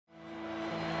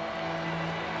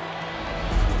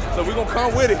So we're going to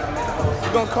come with it.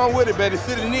 We're going to come with it, baby. The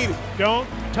city need it. Don't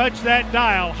touch that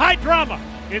dial. High drama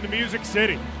in the Music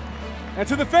City. And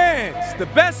to the fans, the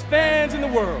best fans in the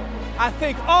world, I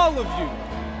thank all of you,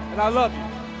 and I love you.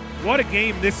 What a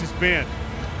game this has been.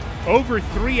 Over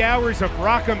 3 hours of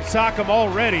rock'em sock'em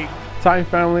already. Titan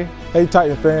family. Hey,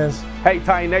 Titan fans. Hey,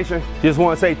 Titan Nation. Just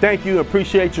want to say thank you and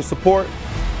appreciate your support.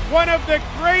 One of the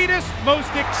greatest, most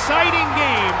exciting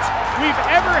games we've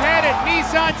ever had at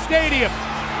Nissan Stadium.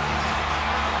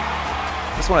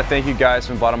 I just want to thank you guys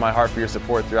from the bottom of my heart for your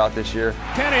support throughout this year.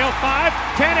 Tannehill 5,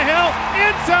 Tannehill,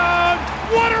 end zone.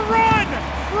 What a run!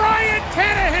 Ryan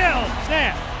Tannehill.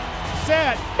 Snap,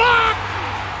 set, block!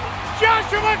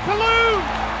 Joshua Kalu.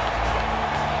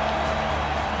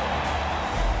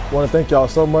 I want to thank y'all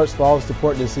so much for all the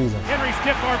support this season. Henry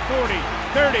stiff arm 40,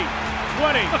 30,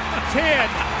 20, 10,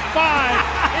 5,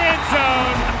 end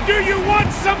zone. Do you want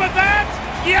some of that?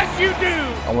 Yes, you do.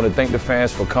 I want to thank the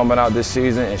fans for coming out this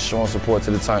season and showing support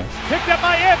to the Titans. Picked up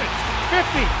by Evans,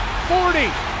 50, 40,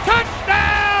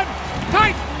 touchdown!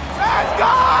 Titans! Let's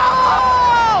go!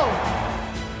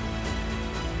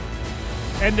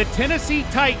 And the Tennessee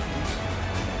Titans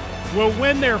will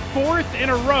win their 4th in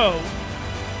a row.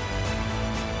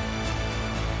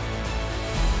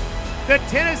 The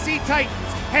Tennessee Titans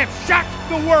have shocked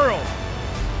the world.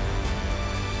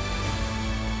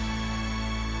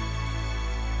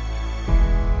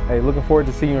 Hey, looking forward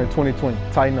to seeing you in 2020.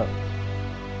 Tighten up.